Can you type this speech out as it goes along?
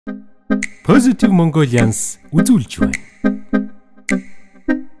Позитив Монголианс үзүүлж байна.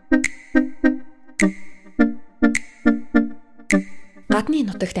 Гадны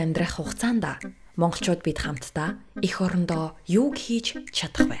нутагт амьдрах хугацаанд монголчууд бид хамтдаа эх орондоо юуг хийж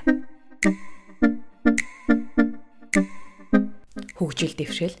чадах вэ? Хөгжил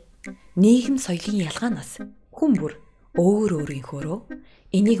дэвшил, нийгэм соёлын ялгаанаас хүн бүр өөр өөрийнхөөрөө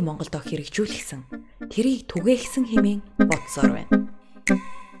энийг Монголдо хэрэгжүүлсэн, тэрийг түгээхсэн хэмээн бодсоор байна.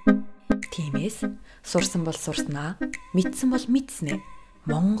 Тиймээс сурсан бол сурснаа, мэдсэн бол мэдснэ.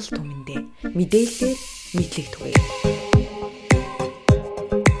 Монгол түмэндээ мэдээлэлээр мэдлэг түгээе.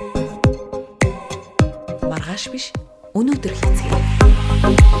 Маргааш биш, өнөөдөр хийцгээе.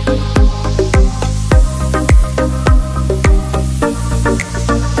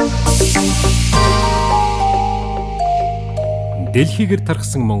 Дэлхийгээр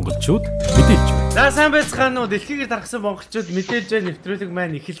тархсан монголчууд мэдээлж байна. За сайн байцгаана уу? Дэлхийгээр тархсан монголчууд мэдээлж байгаа нэвтрүүлэг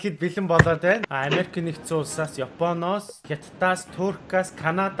маань эхлэхэд бэлэн болоод байна. Америк нэгдсэн улсаас, Японоос, Хятадаас, Туркаас,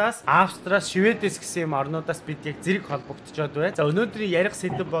 Канадаас, Австриас, Шведээс гэсэн орнуудаас бид яг зэрэг холбогдчиход байна. За өнөөдрийн ярих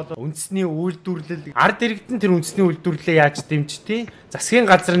сэдэв бол үндэсний үйлдвэрлэл. Ард иргэдэн тэр үндэсний үйлдвэрлэлээ яаж дэмждэг?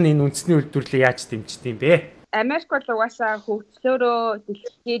 Засгийн газар нь энэ үндэсний үйлдвэрлэлээ яаж дэмждэг юм бэ? Америк бол угаасаа хөгжлөөрөө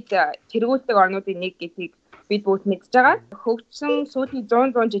дэлхийд тэргүүлдэг орнуудын нэг гэдгийг бид бүгд мэдж байгаа. Хөгжсөн сүүлийн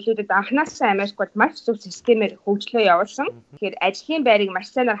 100 жилүүдэд анхнаасаа Америк бол маш зөв системээр хөгжлөө явуулсан. Тэгэхээр ажлын байрыг маш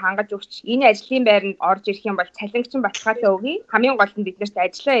сайнаар хангаж өгч, энэ ажлын байранд орж ирэх юм бол цалингчин баталгаатай өгье. Хамгийн гол нь биднэрт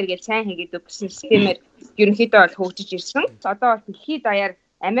ажиллаа эргээл сайн хийгээд өгсөн системээр ерөнхийдөө бол хөгжиж ирсэн. Одоо бол дэлхийд даяар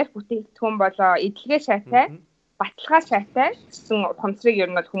Америк бүтээгдэхүүн болоо эдлэгээ сайтай, баталгаа сайтай гэсэн ухамсарыг ер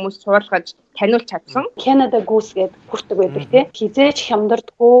нь хүмүүс суулгаж таниулж чадсан. Canada Goose гэдэг хүртэг байдаг тийм. Хизээч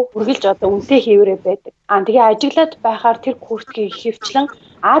хямдардгүй үргэлж одоо үнэтэй хийвэрээ байдаг. Тэгээ ажиглаад байхаар тэр хүртгийг хөвчлэн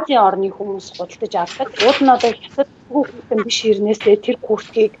Азийн орны хүмүүс худалдаж авдаг. Уул нь одоо хятад хүүхдэн биш ирнээсээ тэр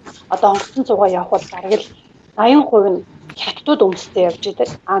хүртгийг одоо онгоцон цугаа явах бол бараг л 80% нь хятадууд өмсдөй явж байдаг.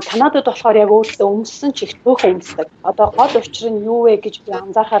 Канадад болохоор яг өөртөө өмссөн ч их төөхөн өмсдөг. Одоо гол учир нь юу вэ гэж би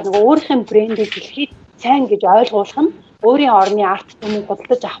анзаархаар нөгөө өөрийнх нь брендийг дэлхийд сайн гэж ойлгуулах нь өөрийн орны арт түмнийг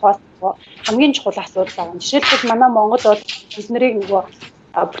худалдаж авахаас хамгийн чухал асуудал байна. Жишээлбэл манай Монгол бол бид нарыг нөгөө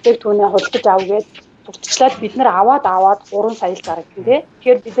бүтээгдэхүүнээ худалдаж авъя гэж туртчлаад бид нар аваад 3 сая зарагдсан тий.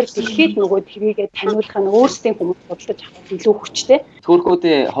 Тэгэхээр бид нар дэлхийд нөгөө тэрийгээ таниулах нь өөрсдийн хүмүүс худалдаж авах илүү хүчтэй.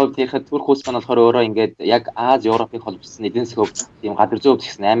 Туркуудын хувьд ярихад Турк улс маань болохоор өөрөө ингээд яг Аз, Европыг холбосон эдийн засгийн тийм газар зүйн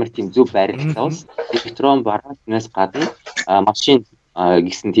гэсэн амар тийм зөв байрлалтай улс. Электрон бараанаас гадна машин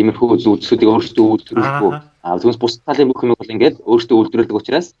гэсэн тиймэрхүү зүйлсүүдийг өөрсдөө үйлдвэрлэхгүй. Түүнээс бус талын бүх юм бол ингээд өөрсдөө үйлдвэрлэдэг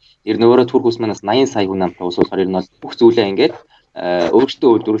учраас ер нь өөрөө Турк улс манаас 80 сая хүн амтай улс болохоор ер нь бол бүх зүйлээ ингээд өөрсдөө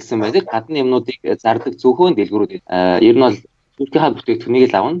үйлдвэрлэсэн байдаг. Гадны юмнуудыг зардаг зөвхөн дэлгүүрүүд. Ер нь бол Туркийн бүтээгдэхүүнийг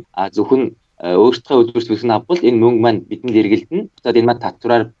л авна. Зөвхөн өөрсдөө үйлдвэрлэх авбал энэ мөнгө маань бидэнд эргэлдэнэ. Буцаад энэ маань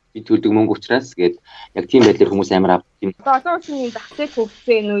татвараар бид төлдөг мөнгө учраас гээд яг тийм байдлаар хүмүүс амар авдаг юм. Одоо үеийн зах зээл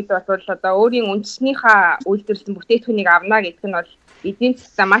хөгжсөн үед бол одоо өөрийн үндэснийхээ үйлдвэрлэсэн бүтээгдэхүүнийг авна гэдэг нь бол эдийн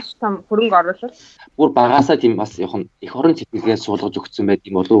засгт маш том хөрөнгө оруулалт. Бүр багаасаа тийм бас яг эх орон зэтгэлгээ суулгаж өгсөн байт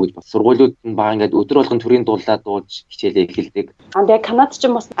юм болов уу гэж бас сургуулиуд нь бага ингээд өдөр болгон төрийн дуулаа дуулж хичээлээ эхэлдэг. Тэгээ Канад ч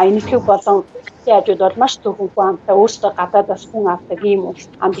бас аймагт болон ажууд бол маш зөвхөн хүн амтай өөрсдөө гадаадаас хүн авдаг юм уу.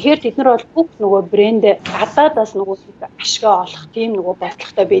 Тэгэхээр тэд нар бол бүх нөгөө брэнд гадаадаас нөгөө ашгаа олох тийм нөгөө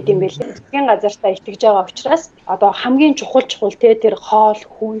бодлоготой байд юм байлээ. Засгийн газартаа итгэж байгаа учраас одоо хамгийн чухал тэр хоол,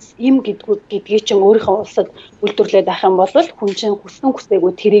 хүнс, эм гэдгийг чинь өөрийнхөө улсад үйлдвэрлээд авах юм бол хүн чинь хүссэн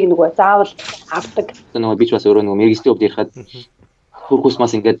хүсээгүй тэрийг нөгөө заавал авдаг. Нөгөө би ч бас өөрөө нөгөө мэргэжлийн хувьд ярихад Турк улс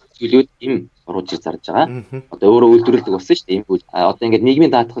мас ингээд зүйлүүд им оруулж зарж байгаа. Одоо өөрөө үйлдвэрлэдэг болсон шүү дээ. Им бол одоо ингээд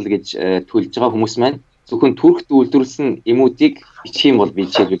нийгмийн даатгал гэж төлж байгаа хүмүүс маань зөвхөн Туркт үйлдвэрлэсэн эмүүдийг бичих юм бол би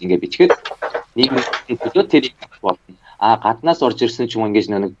жишээлбэл ингээд бичгээд нийгмийн төлөө тэрийг болно. Гаднаас орж ирсэн ч юм ингээд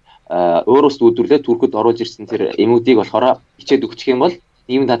нэг өөрөөс үйлдвэрлээд Туркд оруулж ирсэн тэр эмүүдийг болохоор бичээд өгчих юм бол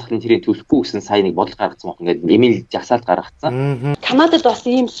ийм даатгалын тэрийг төлөхгүй гэсэн сайн нэг бодол гаргацсан баг ингээд эмээл жагсаалт гаргацсан. Канадад бас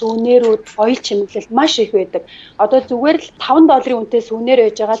ийм сүүнэрүүд оёл чимэглэл маш их байдаг. Одоо зүгээр л $5 үнэтэй сүүнэр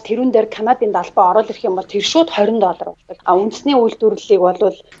байж байгаа тэрүүн дээр Канадын далбаа ороод ирэх юм бол тэр шууд $20 болдог. Үндэсний үйлдвэрлэлийг бол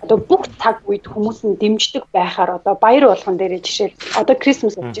одоо бүх цаг үед хүмүүс нь дэмждэг байхаар одоо баяр болгон дээр жишээл одоо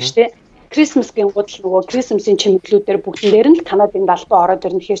Крисмас болж штэ. Крисмасгийн гудал нөгөө Крисмасийн чимэглэлүүдээр бүгдэн дээр нь Канадын далбаа ороод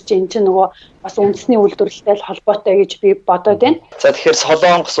ирнэ. Тэгэхээр чи энэ чинь нөгөө бас үндэсний үйлдвэрлэлтэй л холбоотой гэж би бодоод байна. За тэгэхээр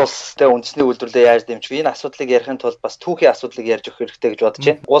Солонгос улстай үндэсний үйлдвэрлэлээ яаж дэмжих вэ? Энэ асуудлыг ярихын тулд бас түүхийн асуудлыг ярьж өгөх хэрэгтэй гэж бодож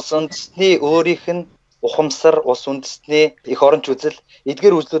байна. Улс үндэсний өөрийнх нь ухамсар, улс үндэстний эх оронч үзэл,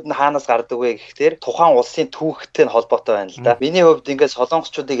 эдгээр үзлүүд нь хаанаас гардаг вэ гэхээр тухайн улсын түүхтэй нь холбоотой байна л да. Миний хувьд ингээд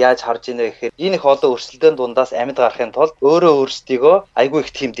солонгосчуудыг яаж харж ийнэ гэхээр энэ их олон өрсөлдөөн дундаас амьд гарахын тулд өөрөө өөрсдийгөө айгүй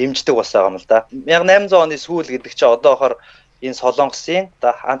их тийм дэмждэг бас байгаа юм л да. 1800 оны сүүл гэдэг чинь одоохоор энэ Солонгосын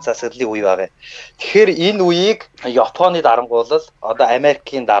одоо анц засаглалын үе байгаа. Тэгэхээр энэ үеийг Японы дарангуулал, одоо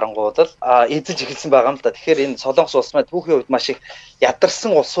Америкийн дарангуулал эзэж эхэлсэн байгаа юм л да. Тэгэхээр энэ Солонгос улс маань түүхийн үед маш их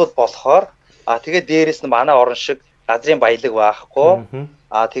ядарсан улсууд болохоор тэгээд дээрэс нь манай орн шиг газрын баялаг байхгүй.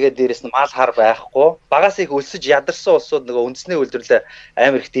 Тэгээд дээрэс нь мал хар байхгүй. Багаас их өлсөж ядарсан улсууд нөгөө үндэсний үйлдвэрлэлээ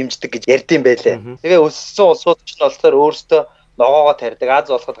амар их дэмждэг гэж ярьдсан байлээ. Тэгээ өлссөн улсууд ч нь болохоор өөрсдөө ногоогоо тарьдаг. Аз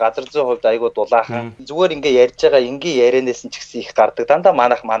болоход газар зүйн хувьд айгүй дулаахан. Зүгээр ингээ ярьж байгаа энгийн ярианаас нь ч гэсэн их гардаг. Дандаа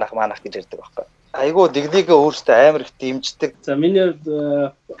манах гэж ярьдаг байхгүй. Айгүй дэглийгээ өөртөө амар их дэмждэг. За миний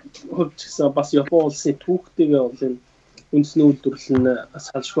хувьд ч гэсэн бас Япон улсын түүхтэйгээ бол энэ үндэсний үйлдвэрлэл нь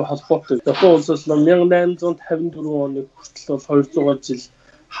салшгүй холбоотой. Япон улс бол 1854 оны хүртэл бол 200 жил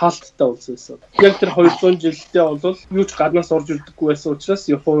хаалттай улс байсан. Яг тэр 200 жилдээ бол юу ч гаднаас орж ирдэггүй байсан учраас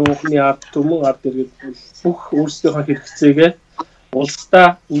Японы ард түмэн ард иргэд бүх өөрсдийнхөө хэрэгцээгээ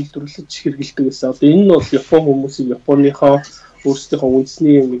улсдаа үйлдвэрлэж хэрэгэлдэг байсан. Одоо энэ нь бол Япон хүмүүсийн Японыхоо өөрсдийнхөө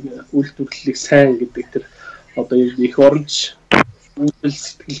үндэсний үйлдвэрлэлийг сайн гэдэг тэр одоо их оронч үйл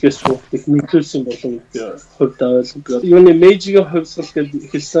сэтгэлгээс их нөлөөлсөн болон хувьд ойлгодог. Юуны Мэйжигийн хувьсгал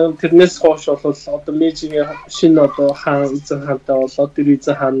гэж хэлсэн. Тэрнээс хойш бол одоо Мэйжигийн шинэ одоо хаан эзэн хаантай болоод тэр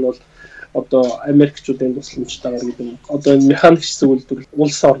эзэн хаан нь бол одоо Америкчуудын тусламжтайгаар гэдэг юм. Одоо механикчс үйлдвэрлэл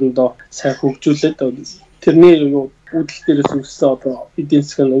улс орондоо сайн хөгжүүлээд тэрний үүдэл дээрээс үүссэн одоо эдийн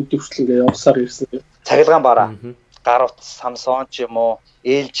засгийн үд хөгжлөнгөө явсаар ирсэн. Цахилгаан бараа. Гар утас Samsung ч юм уу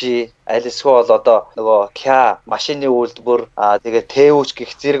LG альсгүй бол одоо нөгөө Kia машины үйлдвэр тэгээ Тэвч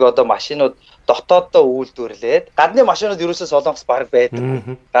гэх зэрэг одоо машинууд дотооддоо үйлдвэрлээд гадны машинууд ерөөсөө Солонгос баг байдаг.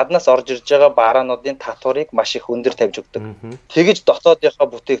 Гаднаас орж ирж байгаа бараануудын татварыг маш их өндөр тавьж өгдөг. Тэгэж дотоодынхоо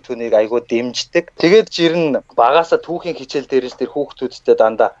бүтээгдэхүүнийг айгүй дэмждэг. Тэгээд жирэн багаасаа түүхийн хичээл дээрээс тэр хүүхдүүдтэй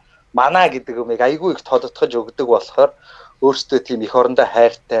дандаа манаа гэдэг юмыг айгүй их тодотгож өгдөг болохоор өөрсдөө тийм их орондоо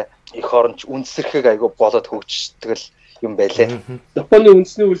хайртай, их оронч үнсэрхэг айгүй болоод хөгждөг л юм байлээ. Японы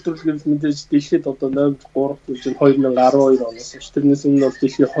үндэсний үйлдвэрлэл гэж мэдээж дэлхийд одоо 3 жил 2012 оноос ч тэрнээс өмнө бол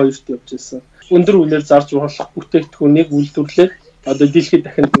дэлхийд 2-т явж байсан. Өндөр үнээр зарж болох бүтээгдэхүүнийг үйлдвэрлээд одоо дэлхийд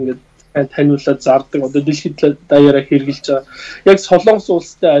дахин ингээд таниулаад зардаг. Одоо дэлхийд даяараа хэрэгжилж байгаа. Яг Солонгос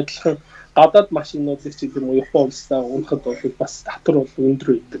улстай адилхан гадаад машинуудыг ч гэдэг юм уу Япон улстай унахад бол бас татвар бол өндөр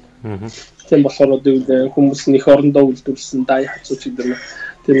байдаг. Тийм болохоор одоо хүмүүс нь их орондоо үйлдвэрлэсэн дай хацууч гэдэг юм.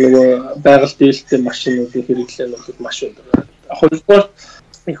 Тэр нөгөө байгаль дээлтэй машинуудын хэрэглээ нь бол маш өндөр. Хоёрдугаар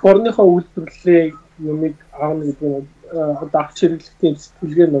их орныхоо үйлдвэрлэлийн юмыг аавна гэдэг нь одоо авч хэрэглэхийн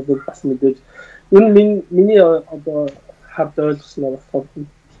сэтгэлгээ нь бол бас мэдээж энэ миний одоо хард ойлгосноо болохоор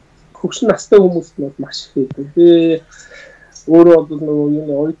хөгшин настай хүмүүст нь маш их байдаг. Би өөрөө бол нөгөө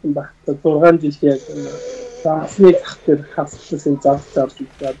юуны оюутан байхдаа 6 жил яг заасны зах дээр хасчихсан зарж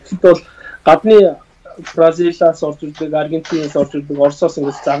байгаа. Тэгэхэд бол гадны Бразилаас орж ирдэг, Аргентинаас орж ирдэг, Оросоос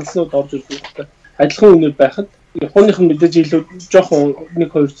ингэж загалснууд орж ирдэг. Адилхан үнээр байхад Японых нь мэдээж илүү жоохон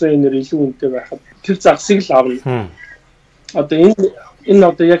 1-200 yen-ээр илүү үнэтэй байхад тэр загсыг л авна. Одоо энэ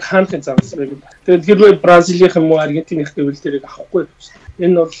одоо яг хаанхын загас байх. Тэгээд хэрвээ Бразилийн юм уу Аргентиных гэвэл тэрийг авахгүй.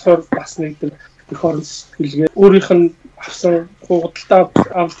 Энэ бол болохоор бас нэг тэр их орон сэтгэлгээ өөрийнх нь авсан худалдаа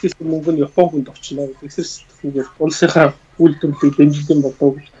авалт хийсэн мөнгө нь Япон хүнд очно гэдэг сэтгэлгээр улсынхаа үйлдвэрлэлийг дэмжих юм болов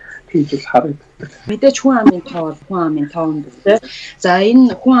уу гэж харагддаг. Мэдээж хүн амын тоо үнэтэй. За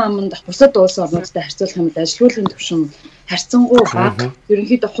энэ хүн аманд бусад улс орнуудтай харьцуулах юм бол ажилгүйдлийн түвшин харьцангуй бага.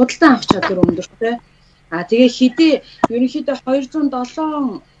 Ерөнхийдөө худалдан авах чадвар өндөртэй. Тэгээ ерөнхийдөө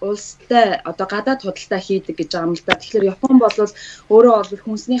 207 улстай одоо гадаад худалдаа хийдэг гэж байгаа юм л да. Тэгэхээр Япон бол өөрөө бол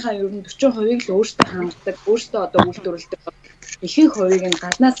хүнснийхээ ер нь 40%-ийг л өөртөө хангалтдаг, өөртөө одоо үйлдвэрлэдэг. Ихэнх хувийг нь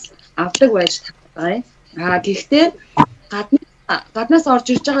гаднаас авдаг байж тагтай. Гэхдээ гаднаас орж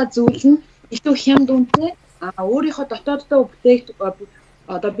ирж байгаа зүйл нь илүү хямд үнэтэй. Өөрийнхөө дотооддоо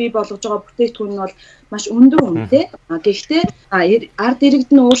одоо бий болгож байгаа бүтээгдэхүүн нь бол маш өндөр үнэтэй. Гэхдээ ард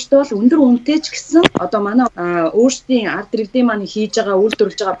иргэд нь өөртөө бол өндөр үнэтэй ч гэсэн одоо манай өөрсдийн ард иргэдийн маань хийж байгаа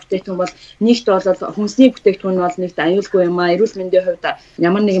үйлдвэрлэж байгаа бүтээгдэхүүн бол нэгт бол хүнсний бүтээгдэхүүн бол нэгт аюулгүй юм аа, эрүүл мэндийн хувьд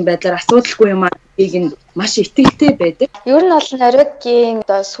ямар нэгэн байдлаар асуудалгүй юм аа ийг маш итгэлтэй байдаг. Ер нь бол Норвегийн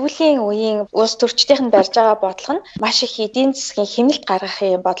одоо сүүлийн үеийн улс төрчдийнх нь барьж байгаа бодлого нь маш их эдийн засгийн хэмнэлт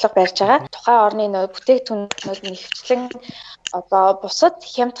гаргахын бодлого барьж байгаа. Тухайн орны бүтээгдэхүүнүүд нэвчлэн одоо бусад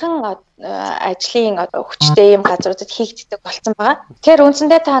хямдхан ажлын хүчтэй юм газруудад хийгддэг болсон байгаа. Тэгэхээр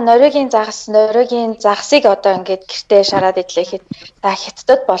үндсэндээ та Норвегийн загсыг одоо ингээд гэртээ шараад идлэхэд та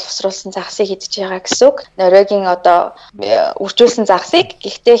хятадд боловсруулсан загсыг идэж байгаа гэсэн үг. Норвегийн одоо үржүүлсэн загсыг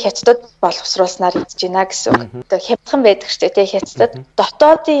гэхдээ хятадд боловсруулснаар идэж байна гэсэн үг. Одоо хямдхан байдаг ч тийм хятадд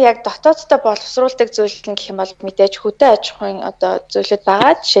дотооддоо боловсруулдаг зүйл нь гэх юм бол мэдээж хөдөө аж ахуйн одоо зүйлүүд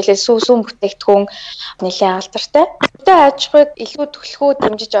байгаа. Жишээлбэл сүүн бүтээгдэхүүн нэлээд алдартай. Хөдөө аж ахуйг илүү төлхөө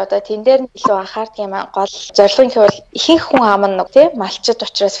дэмжиж одоо тэндээ дээр нь илүү анхаардаг юм гол зорилго нь бол ихэнх хүн ам нь тий малчид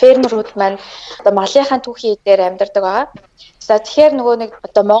учраас фермерүүд маань одоо малынхаа түүхий дээр амьдардаг байгаа. За тэгэхээр нөгөө нэг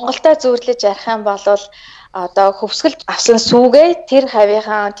одоо Монголдо зөөрлөж ярих юм бол одоо хөвсгөлд авсан сүүгээ тэр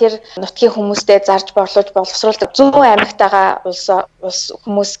хавийнхаа тэр нутгийн хүмүүстэй зарж боловсруулдаг 100 аймагтайгаа улс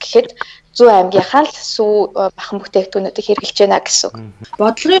хүмүүс гэхэд 100 аймгийнхаа л сүү бахан бүтээгдэхүүнүүдийг хэрэгжилж байна гэсэн үг.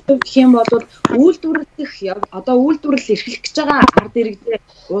 Бодлогын хувьд гэх юм бол үйлдвэрлэх одоо үйлдвэрлэл эрхлэх гэж байгаа ард иргэдээ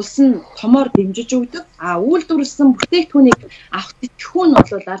улс нь томоор дэмжиж өгдөг. Үйлдвэрлэсэн бүтээгдэхүүнийг авах тэтгэхүүн нь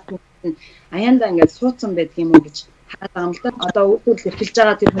бол ард түмэнд нь аяндаа ингээд суудсан байдаг юм уу гэж хараад байгаа юм л да. Одоо үйлдвэрлэл эрхэлж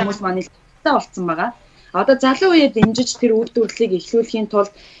байгаа тэр хүмүүс маань илттэй болцсон байгаа. Одоо залуу үеэ дэмжиж тэр үйлдвэрлэлийг эхлүүлэхийн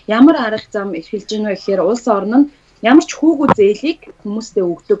тулд ямар арга зам эрхэлж гэнэ вэ гэхээр улс орн нь ямар ч хүүгүү зээлийг хүмүүстээ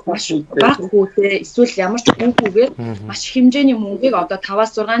өгдөг маш бага хүүтэй эсвэл ямар ч хүүгүүгээр маш хэмжээний мөнгийг одоо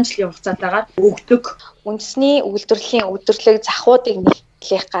 5-6 жилийн хугацаатаагаар өгдөг. Үндэсний үйлдвэрлэлийн өдөрлөг захуудыг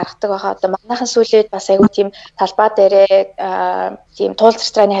нэлээх гаргадаг байгаа. Одоо манайхан сүүлийн үед бас айгүй тийм талбай дээрээ тийм туулз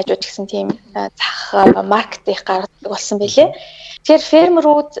рестораны хажууд гэсэн тийм зах маркет их гаргадаг болсон байлээ. Тэгэхээр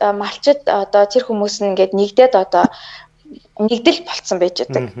фермерүүд малчид одоо тэр хүмүүс нь ингээд нэгдээд одоо нэгдэл болцсон байж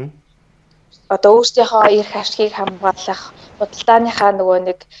байгаа. Одоо өөрсдийнхөө эрх ашгийг хамгаалах, худалдааныхаа нөгөө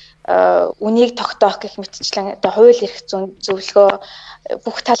нэг үнийг тогтоох гэх мэтчлэн одоо хууль эрх зөвлөгөө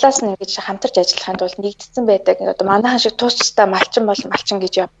бүх талаас нь ингэж хамтарч ажиллахын тулд нэгдсэн байдаг. Одоо манайхан шиг туустай малчин бол малчин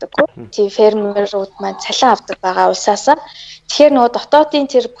гэж явдаггүй. Тийм фермерүүд маань цалин авдаг байгаа улсаасаа. Тэгэхээр нөгөө дотоодын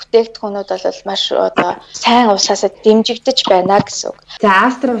тэр бүтээгдэхүүнүүд бол маш одоо сайн улсаасаа дэмжигдэж байна гэсэн үг. За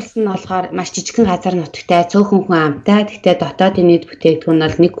Австри улс нь болохоор маш жижигхэн газар нутагтай, цөөхөн хүн амтай. Гэхдээ дотоодын нийт бүтээгдэхүүн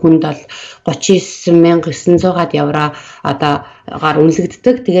бол нэг хүнд бол 39,900 евро одоо гар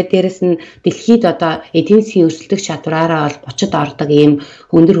үнэлэгддэг. Тэгээд дээрэс нь дэлхийд одоо эдийн засгийн өрсөлдөх чадвараараа бол 30-д ордог ийм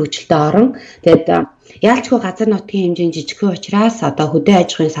өндөр хөгжилтэй орн. Тэгээд яалчгүй газар нутгийн хэмжээ жижигхэн учраас одоо хөдөө аж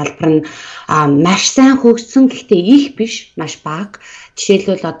ахуйн салбар нь маш сайн хөгжсөн. Гэхдээ их биш, маш бага.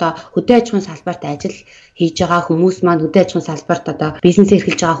 Жишээлбэл одоо хөдөө аж ахуйн салбарт ажил хийж байгаа хүмүүс маань хөдөө аж ахуйн салбарт одоо бизнес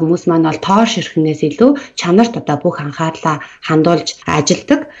эрхэлж байгаа хүмүүс маань бол тоор ширхнээс илүү чанарт одоо бүх анхаарлаа хандуулж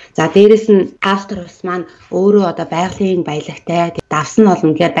ажилдаг. За дээрэс нь Австри улс маань өөрөө одоо байгалийн баялагтай давс нь бол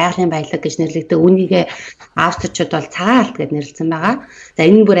үнэхээр байгалийн баялаг гэж нэрлэгддэг. Үүнийгээ австричууд бол цагаан алт гэж нэрлэсэн байгаа. За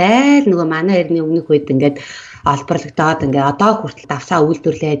энэ бүр айл нөгөө манай эртний өмнөх үед ингээд олборлогдоод ингээд одоо хүртэл давсаа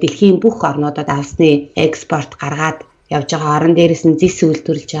үйлдвэрлээ. Дэлхийн бүх орнуудад давсны экспорт гаргаад явж байгаа. Орон дээрээс нь зис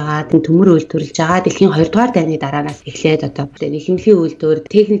үйлдвэрлэж байгаа, төмөр үйлдвэрлэж байгаа. Дэлхийн 2 дугаар дайны дараанаас эхлээд одоо нэхэмлийн үйлдвэр,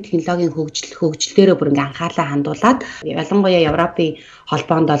 техник технологийн хөгжил дээрээ бүр ингээ анхаарлаа хандуулад ялангуяа Европын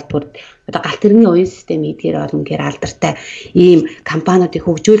холбоонд бол бүр одоо галт тэрний уян систем эдгээр олонгээр алдартай ийм компаниудыг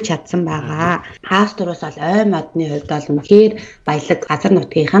хөгжүүлж чадсан байгаа. Австри улс бол ой модны хувьд бол үнэхээр баялаг газар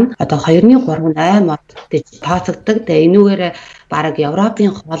нутгийнх нь одоо 2-3 ой мод гэж тооцогддог. Тэгээ энүүгээр бараг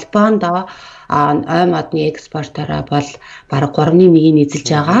Европын холбоонд ой модны экспортороо бол бараг 3.1-ийг эзэлж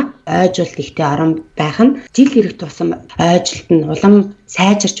байгаа. Ойжуулт ихтэй орон байх нь жил ирэх тусам ойжилт нь улам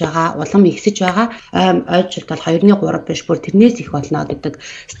сайжирч байгаа, улам ихсэж байгаа. Ойжилт бол 2.3 биш бүр тэрнээс их болно гэдэг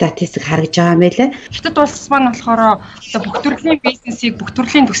статистик харагдж байгаа юм байлээ. Хятад улс маань болохоор одоо бүх төрлийн бизнесийг, бүх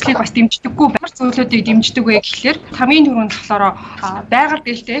төрлийн төслийг бас дэмждэггүй ямар зүйлүүдийг дэмждэг вэ гэхлээр хамгийн түрүүнд болохоор байгаль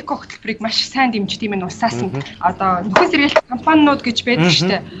дээлтэй эко хөтөлбөрийг маш сайн дэмждэг юм улсаас нь одоо нөхөн сэргээлт компаниуд гэж байдаг шүү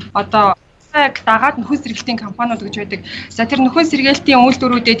дээ. Одоо дагаад нөхөн сэргээлтийн компаниуд гэж байдаг. За тэр нөхөн сэргээлтийн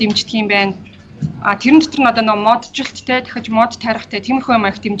үйлдвэрүүдэд дэмждэг юм байна. Тэрэн дотор нь одоо нөө моджилттэй дахиж мод тарихтай тиймэрхүү юм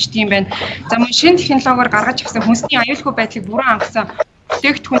их дэмждэг юм байна. За мөн шинэ технологиор гаргаж авсан хүнсний аюулгүй байдлыг бүрэн хангасан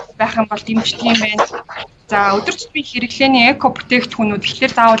бүтээгдэхүүн байх юм бол дэмждэг юм байна. За өдөр тутмын хэрэглээний эко бүтээгдэхүүнүүд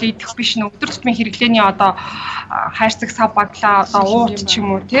ихлээр заавал идэх биш нэ өдөр тутмын хэрэглээний одоо хайрцаг сав баглаа одоо ууч ч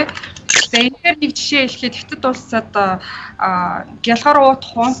юм уу тий. За энэгээр нэг жишээ хэлэхэд Хятад улсад гялгар уут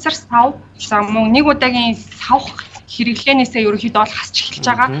хунсар сав за мөн нэг удаагийн савх хэрэглээнээсээ ерөнхийдөө бол хасч эхэлж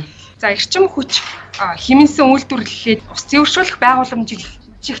байгаа. За эрчим хүч хэмнэсэн үйлдвэрлэлээд ус цэвэршүүлэх байгууламжийг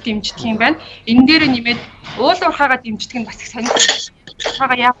чих дэмждэг юм байна. Энэ дээр нэмээд уул уурхайгаа дэмждэг нь бас их сонирхолтой.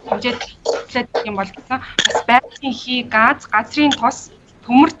 Уурхайгаа яг хэмжээд хэлээд юм бол гэсэн бас байгалийн хий, газ, газрын тос,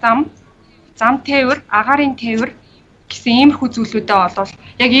 төмөр зам тээвэр, агаарын тээвэр гэсэн иймэрхүү зүйлүүдэд бол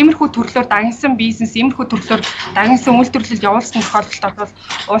яг иймэрхүү төрлөөр дагнсан бизнес, иймэрхүү төрлөөр дагнсан үйлдвэрлэл явуулсан тохиолдолд бол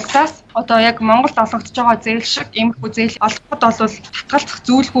улсаас одоо яг Монголд олгогдож байгаа зээл шиг иймэрхүү зээл олоход бол татгалзах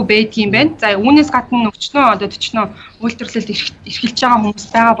зүйлгүй байдгийм байна. За үүнээс гадна өчнөө одоо 40 үйлдвэрлэлд эрхэлж байгаа хүмүүс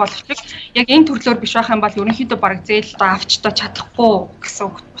байгаа боловч яг энэ төрлөөр биш байх юм бол ерөнхийдөө бараг зээл авчдаа чадахгүй гэсэн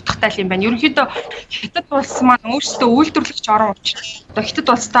утгатай юм байна. Ерөнхийдөө Хятад улс маань өөрсдөө үйлдвэрлэгч орон учраас одоо Хятад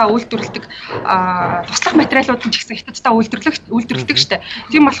улстай үйлдвэрлэдэг туслах материалууд нь ч гэсэн Хятадтай үйлдвэрлэдэг штэ.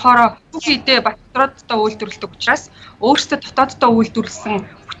 Тийм болохоор бүх хэдэ Батбадруудтай үйлдвэрлэдэг учраас өөрсдөө дотооддоо үйлдвэрлэсэн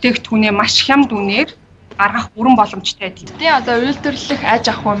бүтээгдэхүүнээ маш хямд үнээр гаргах бүрэн боломжтой гэдэг. Тийм одоо үйлдвэрлэх аж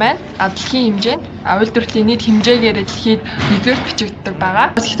ахуй маань дэлхийн хэмжээнд үйлдвэрлэлийн нийт хэмжээгээр дэлхийд нэгдүгээр бичигддэг байгаа.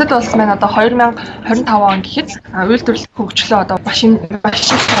 Хятад улс маань одоо 2025 он гэхэд үйлдвэрлэх хөгжлөө одоо маш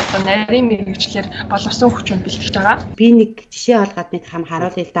одоо нарийн мэргэжлэр боловсон хүчинд бэлтгэж байгаа. Би нэг жишээ олгоод нэг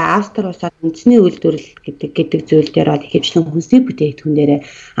харуулъя л да. Австри улсад үндэсний үйлдвэрлэл гэдэг зүйл дээр бол ихэвчлэн хүнсний бүтээгдэхүүн дээр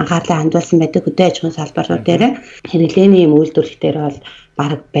анхаарлаа хандуулсан байдаг. Хөдөө аж ахуйн салбарууд дээр хэрэглээний юм үйлдвэрлэх дээр бол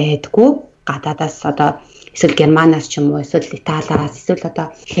бараг байдгүй. Гадаадаас одоо эсвэл Германаас ч юм уу эсвэл Италиас эсвэл одоо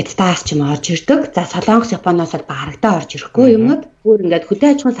Хятадаас ч юм орж ирдэг. За Солонгос, Японоос бол барагдаа орж ирэхгүй юмнууд. Бүр ингээд хөдөө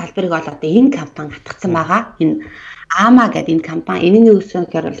аж ахуйн салбарыг бол одоо энэ компани хатгсан байгаа. Энэ АМА гэдэг энэ компани энэний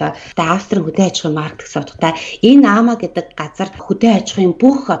үүсгэнээр бол Австрийн хөдөө аж ахуйн маркет судалтай энэ АМА гэдэг газар хөдөө аж ахуйн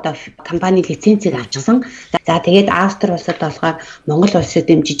бүх одоо компани лицензийг авчихсан. За тэгээд Австри улсад болохоор Монгол улсад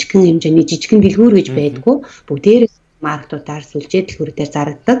юм жижигхэн хэмжээний жижигхэн дэлгүүр гэж байдгүй. Бүгдээрээ маркетуудаар сүлжээ дэлгүүрээр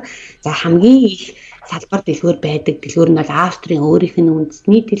зарагддаг. За хамгийн их салбар дэлгүүр байдаг. Дэлгүүр нь бол Австрийн өөрийнх нь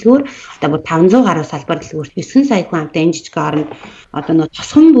үндэсний дэлгүүр. Одоо бүр 500 гаруй салбар дэлгүүр 9 сая хүн амтай энэ жижиг орнд одоо нөө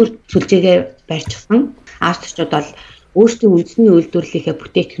тосгон бүр сүлжээгээ барьчихсан. Австричууд бол өөрсдийн үндэсний үйлдвэрлэлийнхээ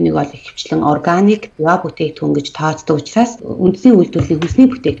бүтээгдэхүүнийг бол ихэвчлэн органик, био бүтээгдэхүүн гэж тооцдог учраас үндэсний үйлдвэрлэлийн хүнсний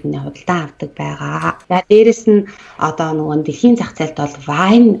бүтээгдэхүүний худалдан авдаг байгаа. За дээрэс нь одоо нөгөө дэлхийн зах зээлд бол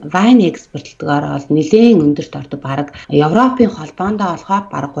вайн экспортлдогоор бол нэлээд өндөрт ордог. Бараг Европын холбоондоо болохоор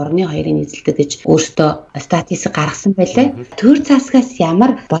бараг 3.2-ыг эзэлдэг гэж өөртөө статистик гаргасан байлаа. Төр засгаас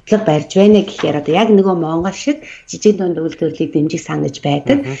ямар бодлого барьж байна гэхээр одоо яг нөгөө Монгол шиг жижиг дунд үйлдвэрлэлийг дэмжих сан гэж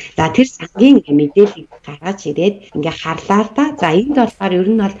байдаг. За тэр сангийн мэдээллийг гаргаж ирээд ингээ харлаа л да. За энд болохоор ер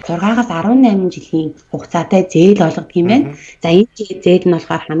нь бол 6-аас 18 жилийн хугацаатай зээл олгодог юм байна. За энэ зээл нь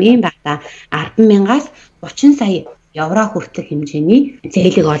болохоор хамгийн багадаа 10,000-аас 30 сая евро хүртэлх хэмжээний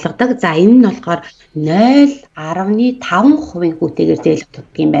зээлийг олгодог. За энэ нь болохоор 0.5% хүүтэйгээр зээл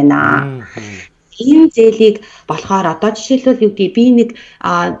олгодог юм байна. Энэ зээлийг болохоор одоо жишээлбэл юу гэдэг би нэг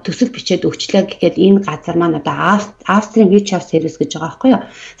төсөл бичээд өгчлөө гэхэд энэ газар маань одоо Австрийн Вичав сервис гэж байгаа байхгүй юу.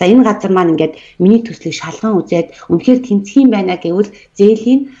 За энэ газар маань ингээд миний төслийг шалган үзээд үнэхээр тэнцэх юм байна гэвэл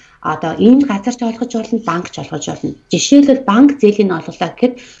зээлийн одоо энэ газар ч олгож болно, банк ч олгож болно. Жишээлбэл банк зээлийн олголоо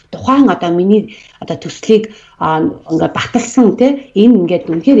гэхэд тухайн одоо миний одоо төслийг ингээд баталсан тийм энэ ингээд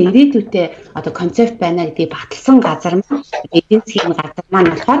үнэхээр ирээдүйдээ одоо концепт байна гэдгийг баталсан газар маань эдийн засгийн газар маань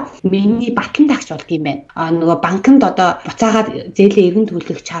болохоор миний батлан дагч болд юм байна. Нөгөө банкнд одоо буцаагаад зээлээ эргэн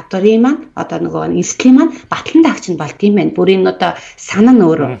төлөх чадварын маань одоо нөгөө эслийн маань батлан дагч нь болд юм байна. Бүр энэ одоо санаа нь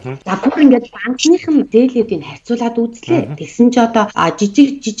өөрөө. За бүр ингээд банкныхан зээлүүдийг харьцуулаад үзлээ. Тэгсэн чи одоо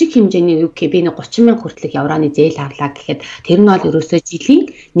жижиг хэмжээний юу гэх би 30,000 хүртэлх евроны зээл авлаа гэхэд тэр нь бол ерөөсөө жилийн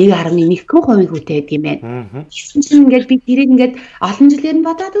 1.1% хүүтэй байдаг юм байна. Гэсэн чинь ингээд би тэрийг ингээд олон жилээр нь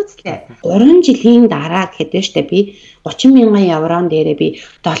бодоод үзлээ. 3 жилийн дараа гэхэд нь штэ би 30,000 еврон дээрээ би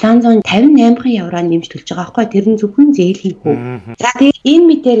 758 евро нэмж төлж байгаа байхгүй. Тэр нь зөвхөн зээлийн хүү. За тэгээд энэ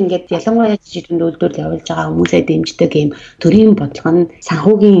мэтэр ингээд ялангуяа жижигэн үйлдвэрлэл явуулж байгаа хүмүүсээ дэмждэг юм төрийн бодлого нь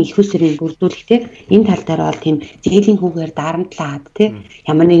санхүүгийн их усрын бүрдүүлэх те энэ тал дээр бол тийм зээлийн хүүгээр дарамтлаад те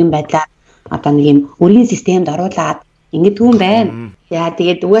ямар нэгэн байдлаар одоо нэг юм өрийн системд оруулаад ингээд түн байна. Яа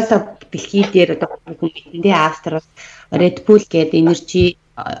тэгээд угаасаа дэлхий дээр одоо хүн мэдээ Австрал Red Bull гэдэг энержи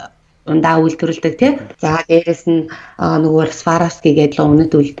ундаа үйлдвэрлэдэг тий. За дээрэс нь нөгөө Swarovski гэдэг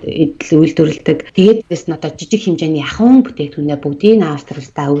өнөд үйлдвэрлэдэг. Тэгээд дэс нь одоо жижиг хэмжээний ахуйн бүтээгдэхүүнээ бүгдийг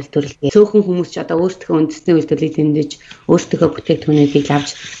Австралдаа үйлдвэрлэдэг. Цөөхөн хүмүүс ч одоо өөрсдөө үндэсний үйлдвэрлэлийг дэмжиж өөрсдөө бүтээгдэхүүнүүдийг авч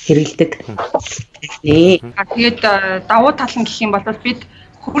хэрэглэдэг. Тэгээд давуу тал нь гэх юм бол бид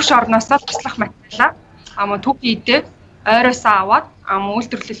хөрш орноос туслах материалаа түүхийдээ ойроосоо аваад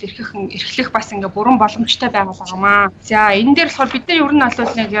үйлдвэрлэл эрхлэх бас ингээ бүрэн боломжтой байгаамаа. За энэ дээр болохоор бид нар ер нь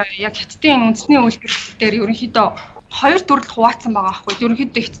бол нэг яг хятадын үндэсний үйлдвэрлэл дээр ерөнхийдөө хоёр төрөл хуваацсан байгаа байхгүй.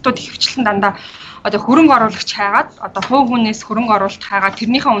 Ерөнхийдөө хятадууд ихэвчлэн дандаа одоо хөрөнгө оруулагч хайгаад одоо хувь хүнээс хөрөнгө оруулалт хайгаад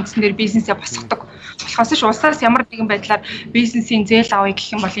тэрнийхээ үндснээр бизнесээ босгодог. Болохоос ш улсаас ямар нэгэн байдлаар бизнесийн зээл авъя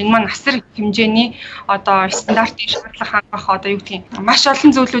гэх юм бол энэ маань асар хэмжээний одоо стандартын шаардлага хангах одоо юу гэдгийг маш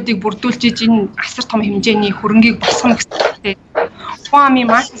олон зүйлүүдийг бүрдүүлж иж энэ асар том хэмжээний хөрөнгийг босгоно гэсэн. Хуами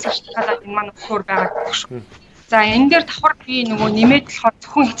маркетинг шалтгаалаад энэ маань өөр байгаа гэх шүү. За энэ дээр давхар би нөгөө нэмээд болохоор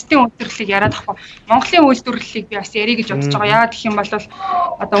зөвхөн хятадын үйлдвэрлэлийг яриад авах. Монголын үйлдвэрлэлийг би бас ярих гэж бодож байгаа. Яа гэх юм бол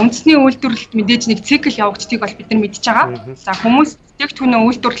одоо үндэсний үйлдвэрлэлд мэдээж нэг цикл явагддгийг бол бид нар мэдж байгаа. За хүмүүс бүтээгдэхүүнээ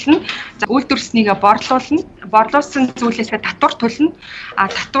үйлдвэрлэнэ. За үйлдвэрлснийгээ борлуулна. Борлуулсан зүйлээсээ татвар төлнө.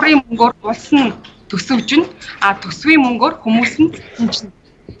 Татварын мөнгөөр улс нь төсөвжнө. Төсвийн мөнгөөр хүмүүс нь хэмжинэ.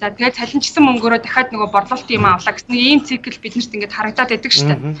 За тэгээд цалинчсан мөнгөөрөө дахиад нөгөө борлуулалт юм авлаа гэсэн ийм цикл биднэрт ингээд харагдаад байдаг шүү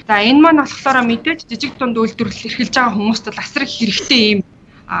дээ. За энэ маань болохоор мэдээж жижиг дунд үйлдвэрлэл эрхэлж байгаа хүмүүст бол асар их хэрэгтэй ийм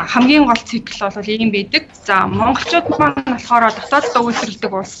хамгийн гол цикл бол ийм байдаг. За монголчууд маань болохоор дотооддоо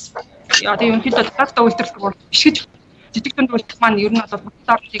үйлдвэрлэдэг улс. Одоо ерөнхийдөө дотооддоо үйлдвэрлэдэг улс биш гэж жижиг дунд үйлдвэрлэх маань ер нь бол хотод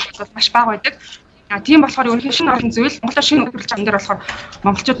орныг бол маш бага байдаг. Тийм болохоор ерөнхийдөө шинэ орон зүйл Монголоор шинэ үйлдвэрлэж байгаа болохоор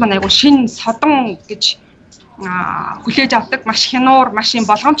монголчууд маань айгүй шинэ содон гэж хүлээж авдаг, маш хянуур, маш юм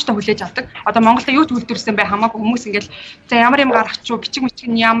болгоомжтой хүлээж авдаг. Одоо Монголд юу ч үйлдвэрлэсэн бай хамаагүй хүмүүс ингээл за ямар юм гарах ч бичиг мичиг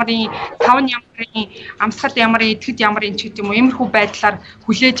ямарын, таван ямарын, амсгал ямарын, идэхэд ямарын ч гэдэг юм уу иймэрхүү байдлаар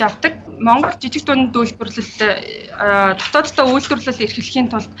хүлээж авдаг. Монгол жижиг дунд үйлдвэрлэлд дотооддоо үйлдвэрлэл эрхлэхийн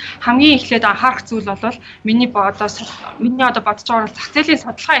тулд хамгийн эхлээд анхаарах зүйл бол миний одоо бодож байгаа бол зах зээлийн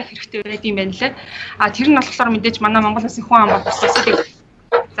судалгаа их хэрэгтэй байдаг юм байна лээ. Тэр нь болохоор мэдээж манай Монгол улсын хүн ам боловсрол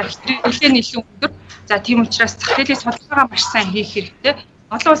за хэвлэлийн илүү өндөр. За тийм учраас зах зээлийн судалгаагаа маш сайн хийх хэрэгтэй.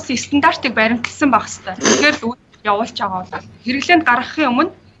 Олон улсын стандартыг баримтлсан байх хэрэгтэй. Тэгэхээр л явуулж байгаа бол хэрэглээнд гаргахын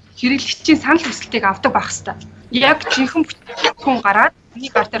өмнө хэрэглэгчийн санал хүсэлтийг авдаг байх хэрэгтэй. Яг жинхэнэ бүтээгдэхүүн гараад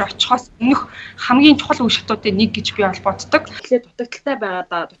нэг гар дээр очихоос өмнөх хамгийн чухал үе шатуудын нэг гэж би бол боддог. Тэгэхээр дутагдaltaй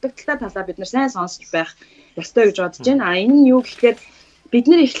байгаа дутагдaltaй талаа бид нар сайн сонсож байх ёстой гэж бодож байна. Энэ нь юу гэхээр бид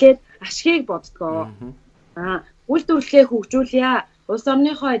нар эхлээд ашгийг боддгоо. Үйлдвэрлэлээ хөгжүүлье. Улс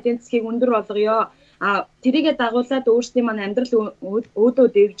орныхоо эдийн засгийг өндөр болгоё. Тэрийгэ дагуулад өөрсдийн маань амьдрал өөдөө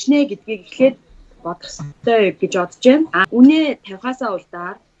дэвжнэ гэдгийг эхлээд бодох хэрэгтэй гэж бодож байна. Үнэ тавихаасаа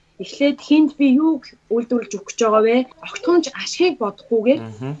улдаар эхлээд хинд би юу үйлдвэрлэж өгөх гэж байгаа вэ? Огтхонч ашгийг бодохгүйгээр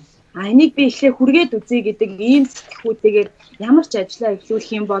энийг би эхлээд хүргээд үзье гэдэг ийм сэтгэхүйтэйгээр ямар ч ажиллаа эхлүүлэх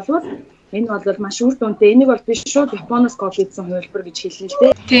юм бол энэ бол маш үр дүнтэй. Энийг бол би шууд Японоос копидсан хувилбар гэж хэлнэ л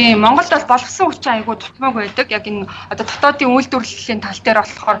дээ. Тийм, Монголд бол болгосон хүчин айгуу тутмаг байдаг. Яг энэ одоо дотоодын үйлдвэрлэлийн тал дээр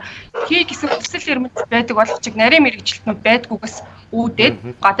болохоор хий гэсэн төсөл ирмэд байдаг болох чиг нарийн мэрэгчлэлтнүүд байдгүйгээс үүдээд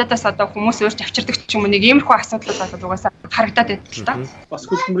гадаадаас одоо хүмүүс өөрч авчирдаг ч юм уу нэг иймэрхүү асуудлууд бол угаасаа харагдаад байдаг л да. Бас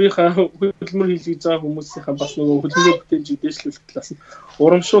хөдөлмөр хийлгэж байгаа хүмүүсийнхээ бас нөгөө хөдөлмөрийн бүтээмжийг дэвшлүүлэх талаас нь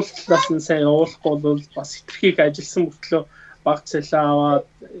урамшуулалт талаас нь сайн явуулахгүй бол бас хэтэрхийг ажилласан мөртлөө баг цалин аваад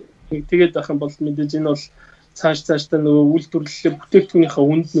тэгээд байх юм бол мэдээж энэ бол цаашдаа нөгөө үйлдвэрлэлийн бүтээгдэхүүнийхээ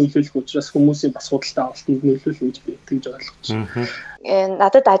үнд нөлөөлөх учраас хүмүүсийн бас худалдаа авалтанд нөлөөлөх гэж би тэгж ойлгож байна.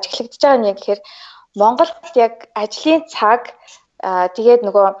 Надад ажиглагдж байгаа нь яг гэхээр Монголд яг ажлын цаг тэгээд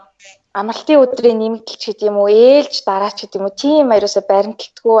нөгөө амралтын өдрийн нэмэгдэлч гэдэг юм уу, ээлж дараач гэдэг юм уу, тийм аюусаа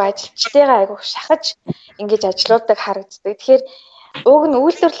баримталтгүй ажилчдыгаа айгуух шахаж ингэж ажилуулдаг харагддаг. Тэгэхээр уг нь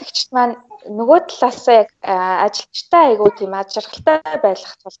үйлдвэрлэгчд маань нөгөө талаасаа яг ажилчтай айгуу тийм ажиргалтай байх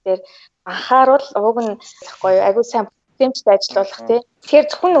тул дээр анхааруул уг нь айгуу сайн бүтээмжтэй ажиллуулах тий. Тэгэхээр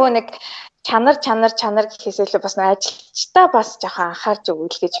зөвхөн нөгөө нэг чанар гэхээс илүү бас ажилчтай бас жоохон анхаарч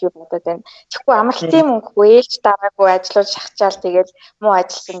өгвөл гэж би бодод байна. Тэгэхгүй амралтын мөнгө ээлж дараагүй ажиллаж шахачаал тэгэл муу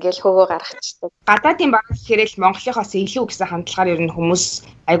ажилласан гээл хөвөө гаргачихдаг. Гадаадын баг гэхээр л Монголынхоос илүү гэсэн хандлагаар ер нь хүмүүс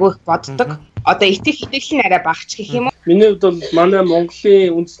айгүй их боддог. Одоо итгэл нь арай багч гэх юм уу? Миний хувьд бол манай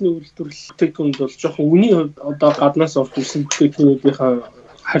Монголын үндэсний үйлдвэрлэл бүтээгдэхүүнд бол жоохон үний хувьд одоо гаднаас орж ирсэн бүтээгдэхүүнүүдийнхээ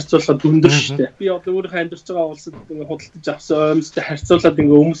харьцуулахад өндөр шүү дээ. Би одоо өөрийнхөө амьдарч байгаа улсад ингээ худалдаж авсан оймстой харьцуулаад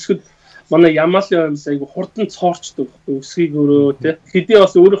ингээ өмсгөд манай Ямаалын оймс айгу хурдан цоорчдөг өсгийг өөрөө тий. Хэдий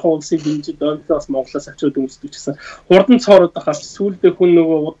бас өөрийнхөө улсыг дэмжиж оймсоос Монголоос авчирд өмсдөг гэсэн хурдан цоороод ахаас сүүлдээ хүн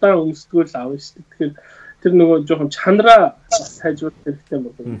нөгөө удаан өмсдгөө л авна шүү дээ. Тэгэхээр тэр нөгөө жоохон чанараа сайжруулах хэрэгтэй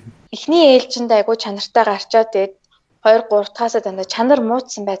байна. Эхний ээлжинд айгу чанартай гарчаад тэгээд 2-3 тасаа дандаа чанар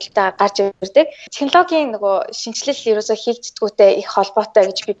муудсан байдалтай гарч ирдэг. Технологийн нөгөө шинжилэл ерөөсөө хийгддэггүйтэй их холбоотой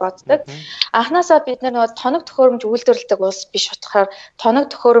гэж би боддог. Анхнаасаа бид нөгөө тоног төхөөрөмж үйлдвэрлэдэг улс биш утгаар тоног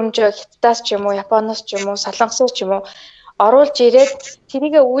төхөөрөмжөө Хятадаас ч юм уу, Японоос ч юм уу, Солонгосоос ч юм уу оруулж ирээд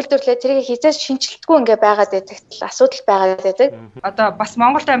тэрийг үйлдвэрлээ, тэрийг хязгаар шинжилдэггүй ингээ байгаад байдаг асуудал байгаад байдаг. Одоо бас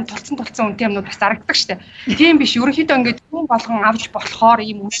Монголд аим тулцсан үнэтэй юмнууд бас харагддаг штэ. Тийм биш. Ерөнхийдөө ингээ түн болгон авч болохоор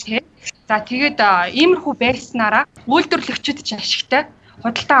ийм үнэтэй. За тэгээд иймэрхүү байснараа үйлдвэрлэгчид ч ашигтай,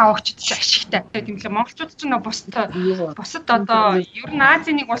 худалдаа авагчид ч ашигтай. Тийм л монголчууд ч нөө бусад одоо ер нь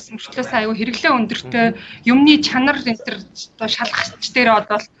Азийн нэг улс мөрчлөөс аюу хэрэглээ өндөртэй юмны чанар энэ төр шалгагч дээр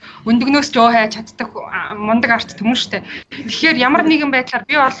одоо өндөгнөөс ч өө хайж чаддаг мундаг арт төмөн штэ. Тэгэхээр ямар нэгэн байдлаар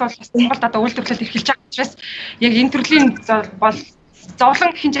би бол Монголд одоо үйлдвэрлэлд эрхэлж байгаа учраас яг энэ төрлийн бол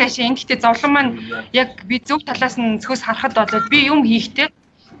зовлон гэх хэмжээшээ ингэхдээ зовлон маань яг би зөв талаас нь зөвхөс харахад бол би юм хийхдээ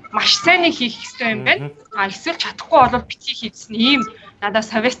маш сайныг хийх хэрэгтэй юм байна. Эсвэл чадахгүй бол битгий хийсэн ийм надад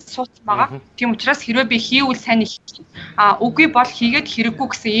совест сууц байгаа. Тийм учраас хэрвээ би хийвэл сайн их үгүй бол хийгээд хэрэггүй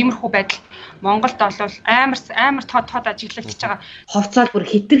гэсэн иймэрхүү байдал Монголд бол амар тод ажиглагдж байгаа. Ховцоод бүр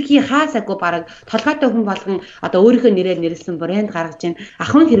хитрхи хаасаагүй бараг толгойтой хүн болгон одоо өөрийнхөө нэрээр нэрлсэн брэнд гаргаж ийн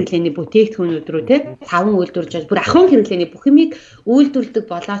ахын хэрэглээний бүтээгдэхүүнүүд рүү те таван үйлдвэрлэж бүр ахын хэрэглээний бүх юмыг үйлдвэрлэдэг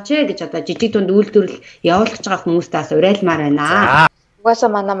болооч гэж одоо жижиг дунд үйлдвэрлэл явуулах байгаа хүмүүстээс урайлмаар байна. Угаасаа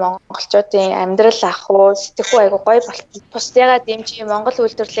манай монголчуудын амьдрал ах уу сэтгэхүй айгу гоё болтол. Бусдыгаа дэмжиж Монгол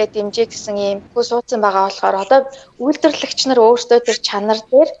үйлдвэрлэлээ дэмжиж гэсэн ийм хөө суудсан байгаа болохоор одоо үйлдвэрлэгч нар өөрсдөө тэр чанар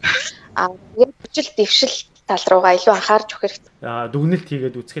дээр тэгээд хүчил дэвшил тал руугаа илүү анхаарч өгөх хэрэгтэй. Дүгнэлт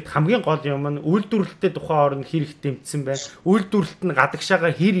хийгээд үзэхэд хамгийн гол юм нь үйлдвэрлэлтэй тухайн орнд хэр их дэмжсэн байна. Үйлдвэрлэлт нь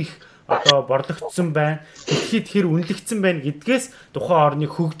гадагшаага хэр их одоо борлогдсон байна. Дэлхийд хэр үнэлэгдсэн байна гэдгээс тухайн орны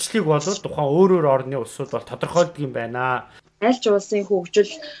хөгжлийг болоод тухайн өөр орны улсууд бол тодорхойлдог юм байна. Аль ч улсын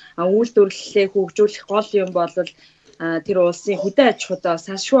хөгжил үйлдвэрлэлээ хөгжүүлэх гол юм бол тэр улсын хөдөө аж ахуйтай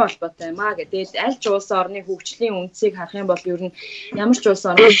салшгүй холбоотой юм аа гэдэг. Аль ч улс орны хөгжлийн үндсийг харах юм бол ер нь ямар ч улс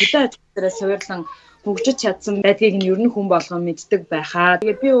орны хөдөө аж ахуйтай суурлан хөгжиж чадсан байдгийг нь ер нь хүн болгон мэддэг байхаа.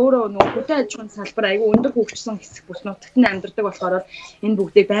 Тэгээд би өөрөө нөгөө хөдөө аж ахуйн салбар аягүй өндөр хөгжсөн хэсэг бүс нутагт нь амьдардаг болохоор энэ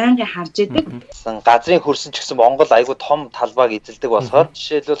бүгдийг байнгын харж идэг. Газрын хөрсөн ч гэсэн Монгол аягүй том талбайг эзэлдэг болохоор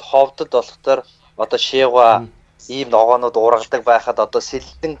жишээлбэл ховдод болохоор одоо шийгаа ийм ногоонууд ургадаг байхад одоо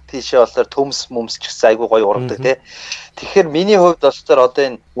сэлдэн тийшээ болохоор төмс мөмс ч гэсэн айгүй гоё ургадаг тий. Тэгэхээр миний хувьд болохоор одоо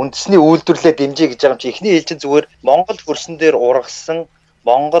энэ үндэсний үйлдвэрлэлээ дэмжиж гэж байгаа юм чи эхний ээлжин зүгээр Монгол хөрсөн дээр ургасан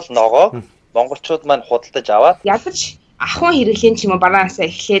Монгол ногоо монголчууд маань худалдаж аваад ядаж ахуйн хэрэглэн ч юм уу бараасаа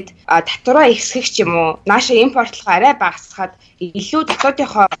эхлээд татвараа ихсгэх ч юм уу нааша импортлохоо арай багасгаад илүү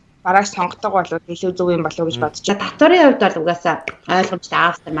дотоодынхоо бараас сонгодог бол илүү зөв юм болов уу гэж бодож байна. Татварын хувьд бол угаасаа ойлгомжтой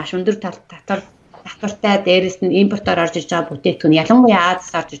Австрали маш өндөр татвартай дээрэс нь импортоор орж иж байгаа бүтээгдэхүүн ялангуяа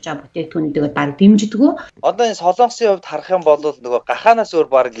Азиас орж иж байгаа бүтээгдэхүүнүүдийг баг дэмждэг. Одоо энэ Солонгосын хувьд харах юм бол нөгөө гахаанаас өөр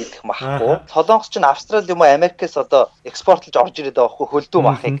баг идэх махгүй. Солонгос ч Австрали юм уу Америкээс одоо экспортлж орж ирээд байгаа хгүй хөлдөө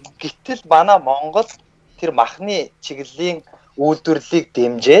махыг. Гэтэл манай Монгол тэр махны чиглэлийн үйлдвэрлэлийг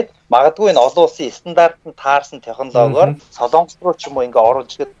дэмжиж магадгүй энэ олон улсын стандартанд таарсан технологиор Солонгос руу ч юм уу ингээ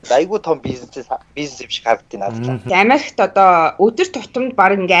оруулж ирэхэд айгүй том бизнес юм шиг харагдтыг надад. Америкт одоо өдөр тутамд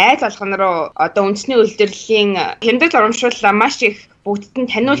баг ингээ айл болгон руу одоо үндэсний үйлдвэрлэлийн хямдрал урамшуул маш их бүгдд нь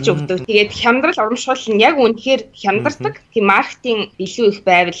таниулж өгдөг. Тэгээд хямдрал урамшуул нь яг үнэхээр хямдардаг. Тийм маркетинг илүү их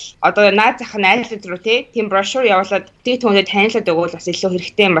байвал одоо наад зах нь айлууд руу тийм брошюр явуулаад түүнээ танилцуулаад өгвөл бас илүү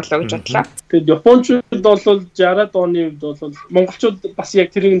хэрэгтэй юм болоо гэж бодлоо. Тэгээд Япончууд бол 60-аад оны үед бол монголчууд бас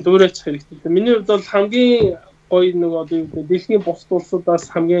яг тэрийг дуурайчих хэрэгтэй. Миний хувьд бол хамгийн гоё нэг одоо дэлхийн бусад улсуудаас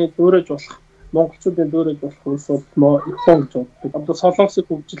хамгийн дуурайж болох монголчуудын дуурайж болох улс бол Япон гэж боддог. Одоо Солонгосын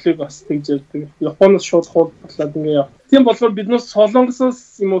хөгжлийг бас тэгж ярьдаг. Японоос шууд хуулбарлаад ингэ яв. Тийм болохоор биднээс Солонгосоос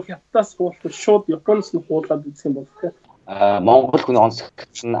юм уу Хятадаас хуулбар шууд Японоос нь хуулаад үзэх юм бол тийм. Монгол хүн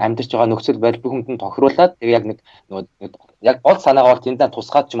онцгтсан амьдарч байгаа нөхцөл байдал бүх хүнд нь тохируулаад тэг яг нэг яг гол санаагаар тэндээ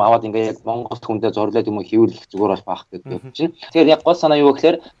тусгаад ч юм аваад ингээ яг Монгол хүндээ зориулаад юм хийвэрлэх зүгээр бол баах гэдэг чинь. Тэгэхээр яг гол санаа юу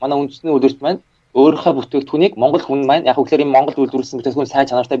гэхээр манай үндэсний үйлдвэрч маань өөрийнхөө бүтээгдэхүүнийг Монгол хүн маань яг үгээр юм Монгол үйлдвэрлэсэн бүтээгдэхүүн сайн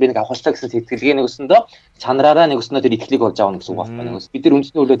чанартай би нэг авахчлаа гэсэн сэтгэлгээ нэгсэндөө чанараараа нэгснөө тэр итгэлийг олж авах гэсэн үг байна. Бид нар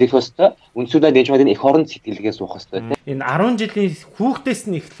үндэсний үйлдвэрлэлд ирэх ёстой. Үндэснүүдээ дэмжмээд энэ эх орон сэтгэлгээс суух ёстой. Энэ 10 жилийн хүүхдээс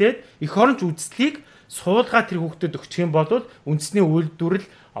нь эхлээд эх оронч үзлийг суулгаа тэр хүүхдэд өгчих юм бол үндэсний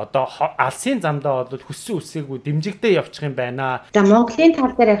үйлдвэрлэл одоо алсын замдаа бол хүссэн үсээгүй дэмжигдээ явчих юм байна. За Монголын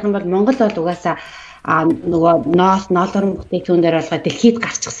тал дээр ярих юм бол Монгол бол угаасаа нөгөө ноос ноолорн бүтээгдэхүүн дээр болгоо дэлхийд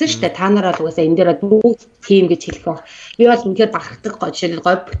гарчихсан шүү дээ. Та нар бол угаасаа энэ дээр бүгд тийм гэж хэлэх баг. Би бол үнэхээр бахархдаг жишээлбэл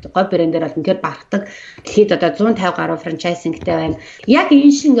говь брэнд дээр бол үнэхээр бахархдаг. Дэлхийд одоо 150 гаруй франчайзингтэй байна. Яг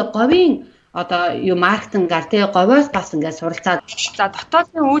энэ шиг ингээ говийн одоо юу маркетингаар тий говьоос бас ингээ суралцаад за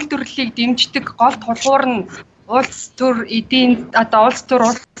дотоодын үйлдвэрлэлийг дэмждэг гол тулгуур нь улс төр эдийн одоо улс төр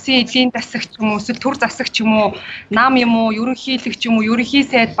улсын эдийн засаг ч юм уу эсвэл төр засаг ч юм уу нам юм уу ерөнхийлөг ч юм уу ерөнхий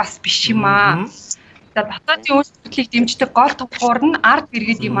сайд бас биш юм аа. За дотоодын үйлдвэрлэлийг дэмждэг гол тулгуур нь ард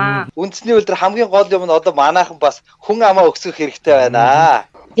иргэд юм аа. Үндэсний үйлдвэр хамгийн гол юм нь одоо манайхан бас хүн амаа өсгөх хэрэгтэй байна.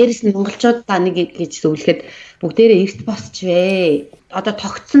 Дээрэс нь монголчууд та нэг гэж зөвлөхөд бүгдээрээ эрт босчвэ. Одоо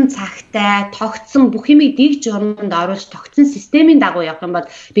тогтсон цагтай, тогтсон бүх юмыг дэг журманд оруулж тогтсон системийн дагуу явах юм бол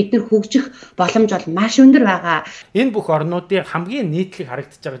бид нар хөгжих боломж бол маш өндөр байгаа. Энэ бүх орнуудын хамгийн нийтлэг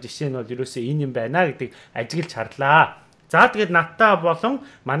харагдаж байгаа жишээ нь бол ерөөсөө энэ юм байна гэдгийг ажиглаж харлаа. За тэгээд надтай болон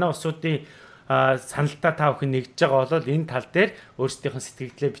манай улсуудын саналтаа та бүхэн нэгж байгаа бол энэ тал дээр өөрсдийнх нь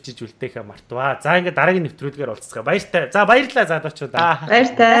сэтгэлдээ бичиж үлдээхээ мартваа. За ингээд дараагийн нэвтрүүлгээр уулзцгаа. Баяртай. За баярлалаа заадуучуудаа.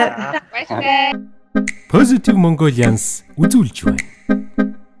 Баяртай. Баяртай. Позитив Монголианс үзүүлж байна.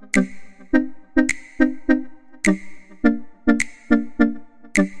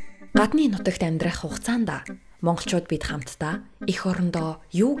 Гадны нутагт амьдрах хугацаанд монголчууд бид хамтдаа эх орондоо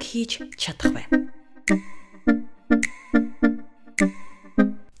юу хийж чадах вэ?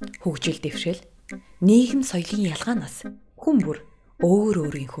 Хөгжил дэвшил, нийгэм соёлын ялгаанаас хүн бүр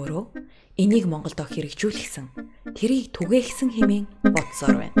өөрийнхөөрөө энийг Монголдо хэрэгжүүлсэн, тэрийг түгээхсэн хэмээн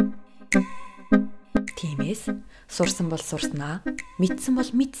бодсоор байна. Тиймээс сурсан бол сурснаа, мэдсэн бол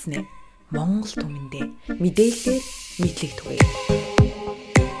мэдснэ. Монгол түмэндээ мэдээлэлээр мэдлэг түгээе.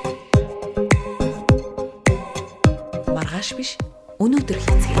 маргааш биш. Өнөөдөр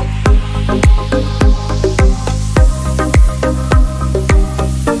хийцгээе.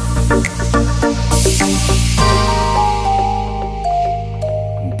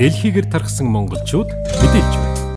 Дэлхийгээр тархсан монголчууд мэдээлж байна.